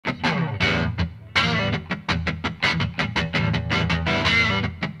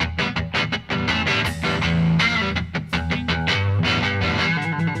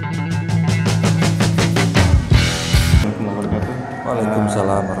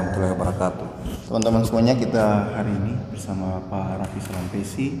warahmatullahi wabarakatuh. Teman-teman semuanya, kita hari ini bersama Pak Rafi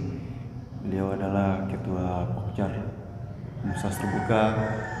Salampesy. Beliau adalah Ketua Pokjar Universitas Terbuka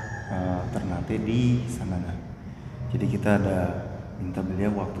Ternate di Sanana. Jadi kita ada minta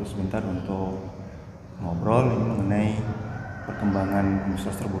beliau waktu sebentar untuk ngobrol ini mengenai perkembangan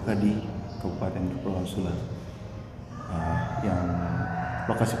Universitas Terbuka di Kabupaten Kepulauan Sula. Yang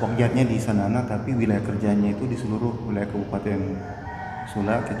lokasi Pokjarnya di Sanana, tapi wilayah kerjanya itu di seluruh wilayah Kabupaten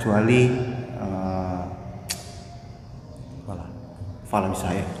Sula kecuali Fala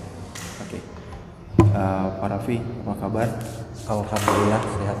saya. Oke. Pak Rafi, apa kabar? Alhamdulillah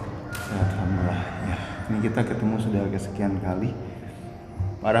sehat. Alhamdulillah. Ya, ini kita ketemu sudah kesekian kali.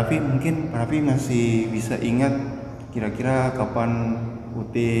 Pak Rafi, mungkin Pak Rafi masih bisa ingat kira-kira kapan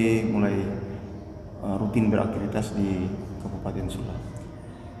UT mulai rutin beraktivitas di Kabupaten Sula?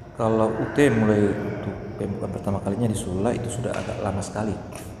 Kalau UT mulai untuk pembukaan pertama kalinya di Sula itu sudah agak lama sekali.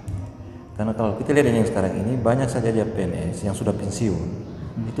 Karena kalau kita lihat yang sekarang ini banyak saja dia PNS yang sudah pensiun,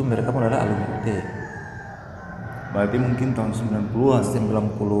 itu mereka pun adalah alumni UT. Berarti mungkin tahun 90-an.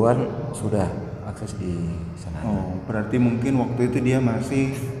 90-an sudah akses di sana. Oh, berarti mungkin waktu itu dia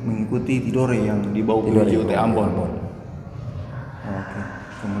masih mengikuti Tidore yang dibawa ke UT Ambon. Oke.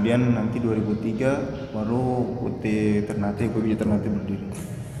 Kemudian nanti 2003 baru UT Ternate, Pokjar Ternate berdiri.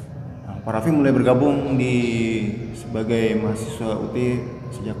 Nah, Pak Rafi mulai bergabung sebagai mahasiswa UT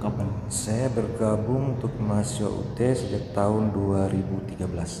sejak kapan? Saya bergabung untuk mahasiswa UT sejak tahun 2013.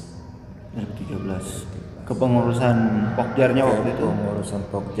 2013. Kepengurusan Pokjarnya waktu itu? Pengurusan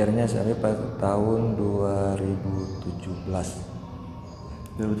Pokjarnya sampai pada tahun 2017.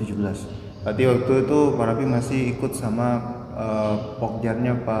 2017. Berarti waktu itu Pak Rafi masih ikut sama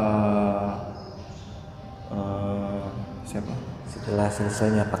Pokjarnya Pak siapa? Setelah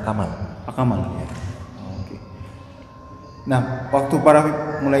selesainya Pak Kamal. Pak Kamal ya. Oke. Nah, waktu Pak Rafi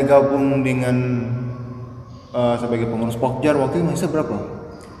mulai gabung dengan sebagai pengurus Pokjar waktu itu masih berapa?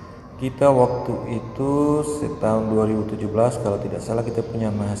 Kita waktu itu tahun 2017 kalau tidak salah kita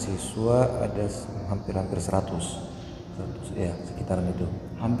punya mahasiswa ada hampir 100 ya, sekitaran itu.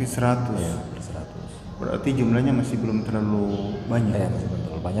 Hampir 100. Ya, hampir 100. Berarti jumlahnya masih belum terlalu banyak. Ya, masih belum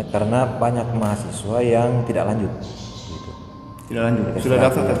terlalu banyak karena banyak mahasiswa yang tidak lanjut gitu. Tidak lanjut. Sudah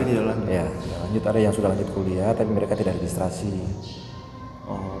daftar tapi tidak lanjut. Ya, tidak lanjut. Ada yang sudah lanjut kuliah tapi mereka tidak registrasi.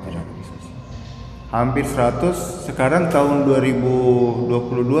 Oh, tidak registrasi. Hampir 100. Sekarang tahun 2022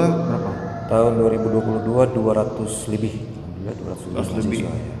 berapa? Tahun 2022 200 lebih. Alhamdulillah 200 lebih.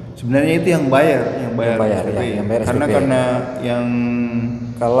 Ya. Sebenarnya itu yang bayar yang bayar karena SPP. Karena yang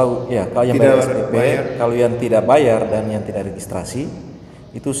kalau yang bayar SPP, kalau yang tidak bayar dan yang tidak registrasi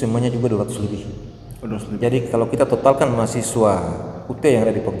itu semuanya juga 200 lebih. 200 lebih. Jadi kalau kita totalkan mahasiswa UT yang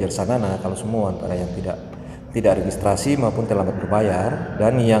ada di Pokjar Sanana, kalau semua antara yang tidak registrasi maupun terlambat berbayar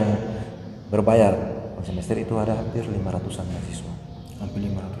dan yang berbayar semester itu ada hampir 500-an mahasiswa. Hampir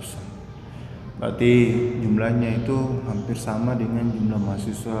 500-an. Berarti jumlahnya itu hampir sama dengan jumlah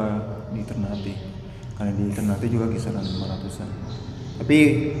mahasiswa di Ternate. Karena di Ternate juga kisaran 500-an. Tapi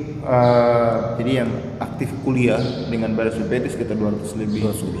jadi yang aktif kuliah dengan bayar SPP itu sekitar 200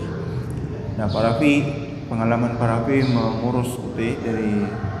 lebih. Nah, Pak Rafi, pengalaman Pak Rafi mengurus UT dari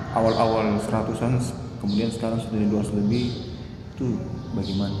awal-awal 100-an kemudian sekarang sudah 200 lebih, itu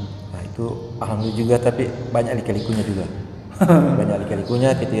bagaimana? Nah itu alhamdulillah juga, tapi banyak lika-likunya juga. Banyak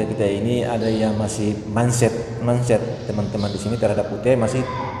lika-likunya ketika kita ini ada yang masih mindset teman-teman di sini terhadap UT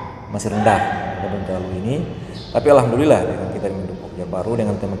masih rendah, belum terlalu ini. Tapi alhamdulillah dengan kita membentuk Pokjar baru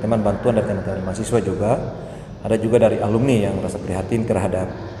dengan teman-teman bantuan dari teman-teman mahasiswa juga, ada juga dari alumni yang merasa prihatin terhadap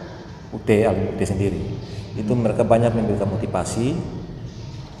alumni UT sendiri. Itu mereka banyak memberikan motivasi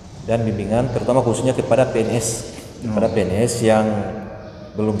dan bimbingan, terutama khususnya kepada PNS yang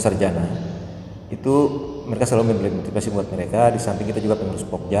belum sarjana. Itu mereka selalu memberi motivasi buat mereka. Di samping kita juga pengurus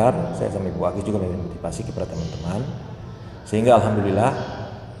Pokjar, saya sama Ibu Agis juga memberi motivasi kepada teman-teman, sehingga alhamdulillah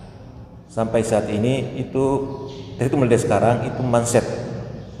sampai saat ini itu mulai dari sekarang itu mindset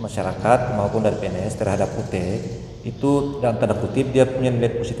masyarakat maupun dari PNS terhadap UT itu dalam tanda kutip dia punya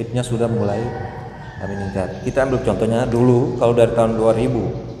nilai positifnya sudah mulai meningkat. Kita ambil contohnya dulu kalau dari tahun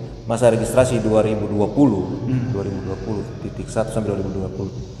 2000 masa registrasi 2020 titik 1 sampai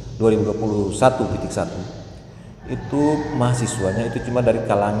 2021 titik 1 itu mahasiswanya itu cuma dari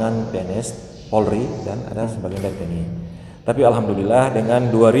kalangan PNS, Polri dan ada sebagian dari TNI. Tapi alhamdulillah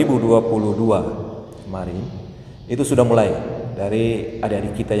dengan 2022 kemarin itu sudah mulai dari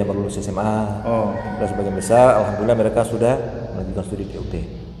adik-adik kita yang baru lulus SMA dan sebagian besar alhamdulillah mereka sudah melanjutkan studi di UT.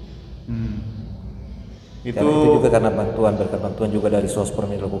 Itu juga karena berkat bantuan juga dari sospor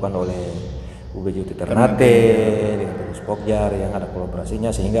yang dilakukan oleh UBJUT Ternate dengan tugas Pokjar yang ada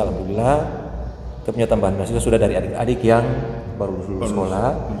kolaborasinya, sehingga alhamdulillah kita punya tambahan mahasiswa sudah dari adik-adik yang baru lulus sekolah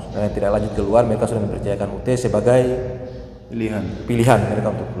dan yang tidak lanjut keluar, mereka sudah mempercayakan UT sebagai pilihan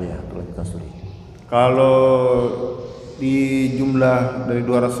mereka untuk kuliah, untuk lanjutkan studi. Kalau di jumlah dari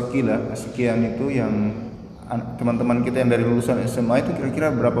 200 sekian itu yang teman-teman kita yang dari lulusan SMA itu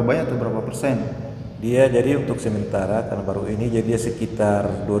kira-kira berapa banyak atau berapa persen? Dia jadi untuk sementara karena baru ini jadi dia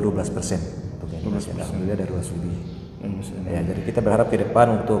sekitar 12% untuk yang alhamdulillah dari luas lebih. Ya, jadi kita berharap ke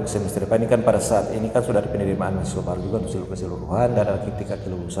depan untuk semester depan ini kan pada saat ini kan sudah ada penerimaan mahasiswa baru juga untuk seluruh keseluruhan dan ada ketika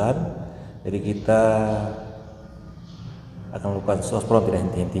kelulusan. Jadi kita akan melakukan sosprom tidak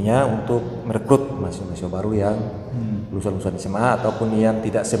henti-hentinya untuk merekrut mahasiswa baru yang lulusan SMA ataupun yang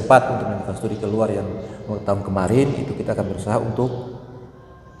tidak sempat untuk melanjutkan studi keluar yang tahun kemarin, itu kita akan berusaha untuk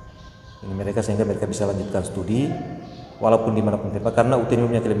ini mereka sehingga mereka bisa lanjutkan studi walaupun di mana pun tempat, karena UT ini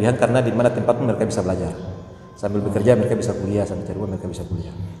punya kelebihan karena di mana tempat pun mereka bisa belajar. Sambil bekerja mereka bisa kuliah, sambil cari uang mereka bisa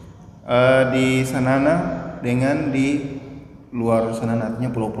kuliah. Di Sanana dengan di luar Sanana, artinya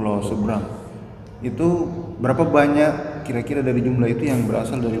pulau-pulau seberang, itu berapa banyak kira-kira dari jumlah itu yang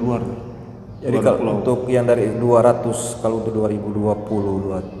berasal dari luar? Jadi kalau untuk yang dari 200, kalau untuk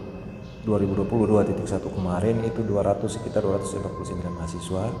 2020 2.1 kemarin itu sekitar 249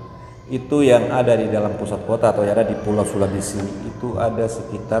 mahasiswa. Itu yang ada di dalam pusat kota atau yang ada di Pulau Sulawesi itu ada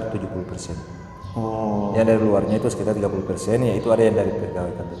sekitar 70%. Yang dari luarnya itu sekitar 30%, yaitu ada yang dari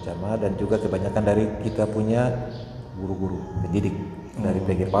pegawai kantor camat dan juga kebanyakan dari kita punya guru-guru pendidik dari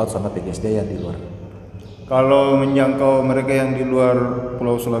PG PAUD sama PGSD yang di luar. Kalau menjangkau mereka yang di luar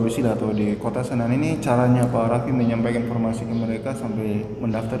Pulau Sulawesi atau di kota Sanana ini, caranya Pak Rafi menyampaikan informasi ke mereka sampai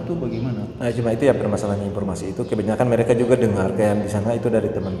mendaftar itu bagaimana? Nah, cuma itu ya permasalahannya informasi itu. Kebanyakan mereka juga dengar kayak di sana itu dari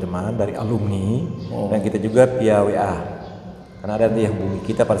teman-teman, dari alumni, dan kita juga via WA. Karena ada yang hubungi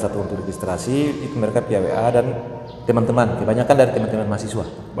kita pada saat untuk registrasi, itu mereka via WA dan teman-teman, kebanyakan dari teman-teman mahasiswa.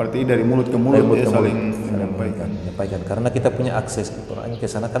 Berarti dari mulut ke mulut, saling menyampaikan. Karena kita punya akses orang ke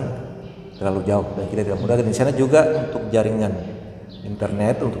sana kan terlalu jauh dan kita tidak mudah. Dan di sana juga untuk jaringan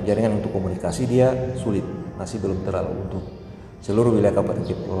internet, untuk jaringan untuk komunikasi dia sulit, masih belum terlalu untuk seluruh wilayah Kabupaten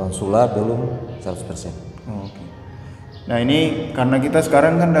Kepulauan Sula belum 100%. Oke. Nah ini karena kita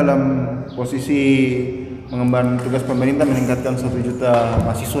sekarang kan dalam posisi mengemban tugas pemerintah meningkatkan 1 juta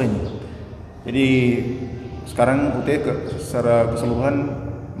mahasiswa ini. Jadi sekarang UT secara keseluruhan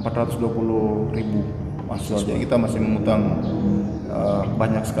 420.000 mahasiswa. Jadi kita masih mengutang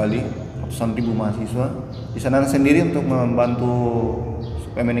banyak sekali, ratusan ribu mahasiswa. Di sana sendiri untuk membantu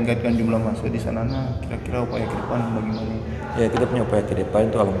supaya meningkatkan jumlah mahasiswa di sana, kira-kira upaya ke depan bagaimana? Ya, kita punya upaya ke depan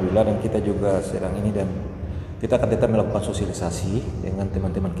itu alhamdulillah, dan kita juga sedang ini, dan kita akan tetap melakukan sosialisasi dengan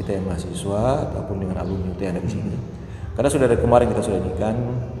teman-teman kita yang mahasiswa ataupun dengan alumni UT yang ada di sini. Karena sudah dari kemarin kita sudah indikan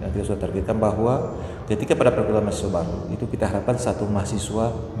dan kita sudah targetkan bahwa ketika pada perguruan mahasiswa baru itu kita harapkan satu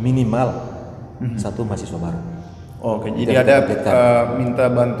mahasiswa minimal satu mahasiswa baru. Oke, jadi ada minta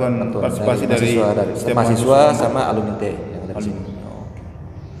bantuan partisipasi dari mahasiswa sama alumni UT yang ada di sini.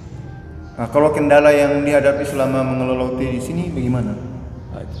 Nah, kalau kendala yang dihadapi selama mengelola UT di sini bagaimana?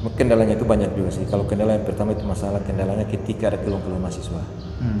 Kendalanya itu banyak juga sih. Kalau kendala yang pertama itu kendalanya ketika ada kelompok mahasiswa.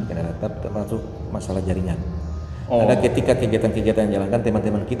 Kendala termasuk masalah jaringan. Ada ketika kegiatan-kegiatan yang dijalankan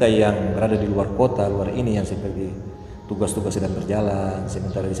teman-teman kita yang berada di luar kota, luar ini yang seperti tugas-tugas sedang berjalan,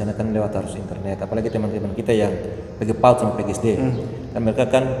 sementara di sana kan lewat arus internet. Apalagi teman-teman kita yang PG PAUD sama PGSD, kan mereka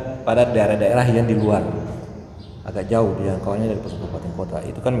kan pada daerah-daerah yang di luar, agak jauh jangkauannya dari pusat kabupaten kota.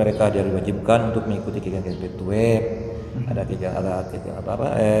 Itu kan mereka diwajibkan untuk mengikuti kegiatan web. Ada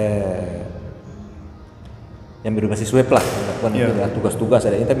yang berbasis web lah, melakukan tugas-tugas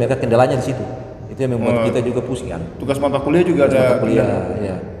ada. Itu mereka kendalanya di situ. Itu yang membuat kita juga pusing kan. Tugas mata kuliah juga ada. Mata kuliah,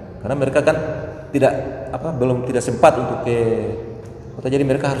 ya. Karena mereka kan belum sempat untuk ke kota, jadi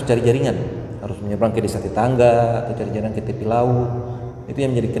mereka harus cari jaringan, harus menyeberang ke desa tetangga atau cari jaringan ke tepi laut. Itu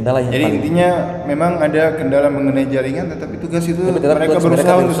yang menjadi kendala yang jadi intinya memang ada kendala mengenai jaringan, tetapi tugas itu mereka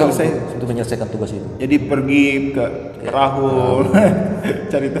berusaha untuk selesai untuk menyelesaikan tugas itu. Jadi pergi ke perahu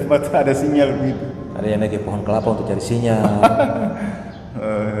cari tempat ada sinyal gitu. Ada yang naik ke pohon kelapa untuk cari sinyal.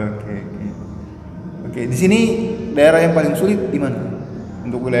 Oke. Di sini daerah yang paling sulit di mana?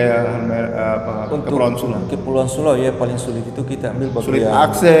 Untuk wilayah Kepulauan Sula. Kepulauan Sula ya paling sulit itu kita ambil bagian sulit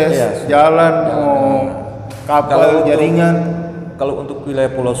akses, jalan, kapal, jaringan. Kalau untuk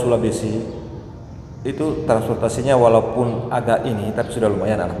wilayah Pulau Sulawesi itu transportasinya walaupun agak ini, tapi sudah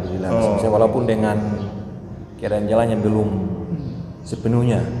lumayan alhamdulillah. Walaupun dengan keadaan jalan yang belum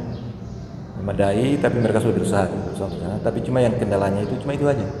sepenuhnya memadai, tapi mereka sudah berusaha. Tapi cuma yang kendalanya itu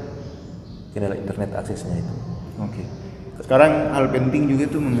aja, kendala internet aksesnya itu. Oke. Sekarang hal penting juga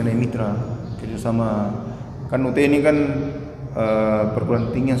itu mengenai mitra kerjasama. Kan UT ini kan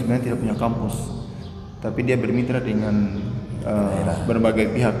perguruan tinggi yang sebenarnya tidak punya kampus, tapi dia bermitra dengan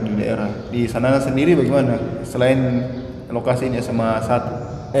berbagai pihak di daerah. Di Sanana sendiri bagaimana? Selain lokasi ini SMA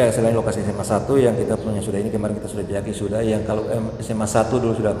 1? Selain lokasi SMA 1 yang kita punya sudah ini, kemarin kita sudah jaki sudah, yang kalau SMA 1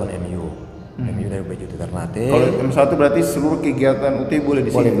 dulu sudah lakukan MU dari Baju Ternate. Kalau SMA 1 berarti seluruh kegiatan UT boleh di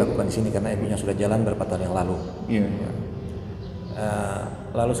sini? Boleh dilakukan di sini karena MU-nya sudah jalan beberapa tahun yang lalu. Iya.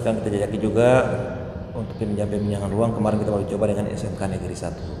 Lalu sekarang kita jaki juga untuk peminjaman ruang. Kemarin kita baru coba dengan SMK Negeri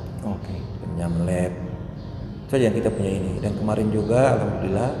 1. Oke. Pinjam lab. Itu aja yang kita punya ini. Dan kemarin juga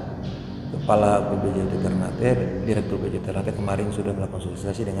alhamdulillah Kepala BPJT Ternate, Direktur BPJT Ternate kemarin sudah melakukan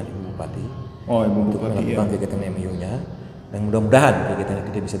sosialisasi dengan Ibu Bupati. Oh, Ibu untuk Bupati melakukan kegiatan MU-nya. Dan mudah-mudahan kegiatan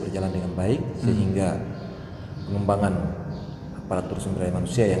itu bisa berjalan dengan baik sehingga pengembangan aparatur sumber daya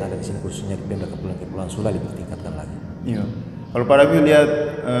manusia yang ada di sini khususnya di Kepulauan Sula lebih ditingkatkan lagi. Iya. Kalau Pak Rafi lihat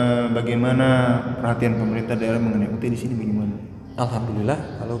bagaimana perhatian pemerintah daerah mengenai UT di sini bagaimana? Alhamdulillah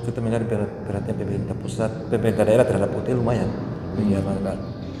kalau kita melihat perhatian pemerintah pusat, pemerintah daerah terhadap UT lumayan.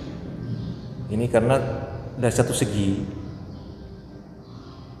 Ini karena dari satu segi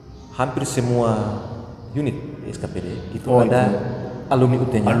hampir semua unit SKPD itu ada alumni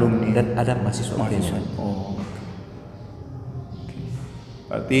UT-nya dan ada mahasiswa UT-nya. Oh.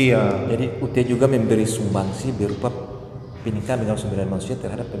 Berarti ya. Jadi UT juga memberi sumbangsi berupa peningkatan dengan sumber daya manusia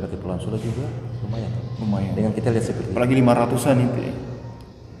terhadap berbagai Kepulauan Sula juga lumayan. Dengan kita lihat seperti apalagi 500-an itu.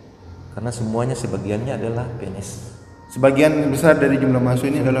 Karena semuanya sebagiannya adalah PNS. Sebagian besar dari jumlah mahasiswa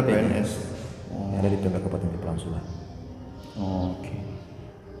ini adalah PNS. Yang ada di Kabupaten Kepulauan Sula. Oke.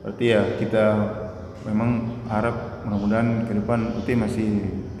 Berarti ya kita memang harap mudah-mudahan ke depan UT masih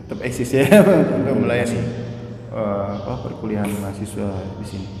tetap eksis ya untuk melayani perkuliahan mahasiswa di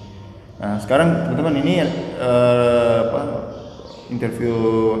sini. Nah, sekarang teman-teman ini interview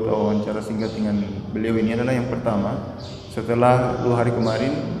atau wawancara singkat dengan beliau ini adalah yang pertama setelah 2 hari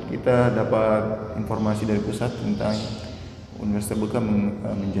kemarin kita dapat informasi dari pusat tentang Universitas Terbuka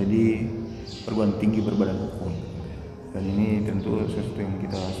menjadi perguruan tinggi berbadan hukum, dan ini tentu sesuatu yang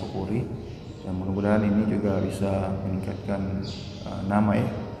kita syukuri dan mudah-mudahan ini juga bisa meningkatkan nama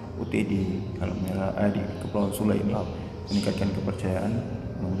UT di di Kepulauan Sula ini, meningkatkan kepercayaan.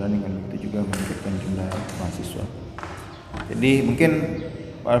 Mudah-mudahan dengan begitu juga meningkatkan jumlah mahasiswa. Jadi mungkin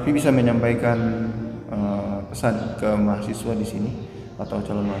Pak Rafi bisa menyampaikan pesan ke mahasiswa di sini atau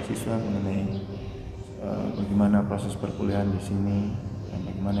calon mahasiswa mengenai bagaimana proses perkuliahan di sini dan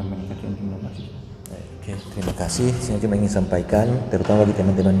bagaimana meningkatkan jumlah mahasiswa. Oke, terima kasih. Saya cuma ingin sampaikan, terutama bagi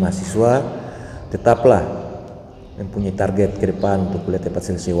teman-teman mahasiswa, tetaplah mempunyai target ke depan untuk kuliah tepat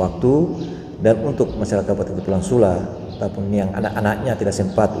selesai waktu, dan untuk masyarakat Kabupaten Kepulauan Sula ataupun yang anak-anaknya tidak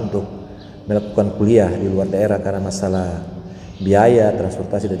sempat untuk melakukan kuliah di luar daerah karena masalah biaya,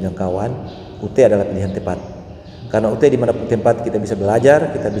 transportasi dan jangkauan, UT adalah pilihan tepat. Karena UT dimanapun tempat kita bisa belajar,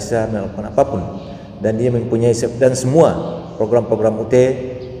 kita bisa melakukan apapun, dan dia mempunyai dan semua program-program UT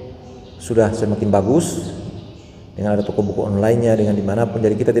sudah semakin bagus dengan ada toko buku online-nya, dengan dimanapun,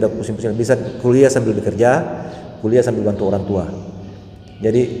 jadi kita tidak pusing-pusing, bisa kuliah sambil bekerja, kuliah sambil bantu orang tua.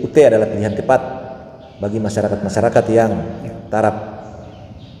 Jadi UT adalah pilihan tepat bagi masyarakat yang taraf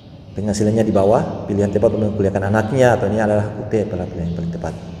penghasilannya di bawah, pilihan tepat untuk menguliahkan anaknya, atau ini adalah UT adalah pilihan yang paling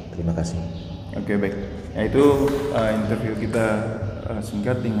tepat. Terima kasih. Oke, baik. Nah, itu interview kita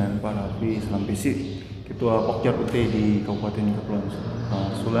singkat dengan Pak Rafi Salampesy, Ketua Pokjar UT di Kabupaten Kepulauan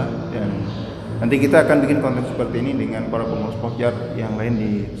Sula, dan nanti kita akan bikin konten seperti ini dengan para pengurus Pokjar yang lain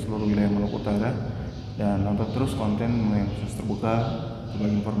di seluruh wilayah Maluku Utara, dan nonton terus konten mengenai Universitas Terbuka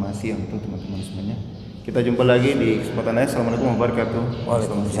sebagai informasi untuk teman-teman semuanya. Kita jumpa lagi di kesempatan lain. Assalamualaikum warahmatullahi wabarakatuh.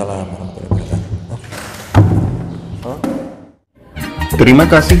 Waalaikumsalam warahmatullahi wabarakatuh. Terima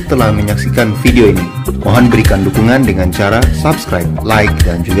kasih telah menyaksikan video ini. Mohon berikan dukungan dengan cara subscribe, like,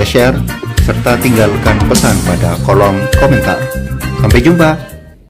 dan juga share, serta tinggalkan pesan pada kolom komentar. Sampai jumpa.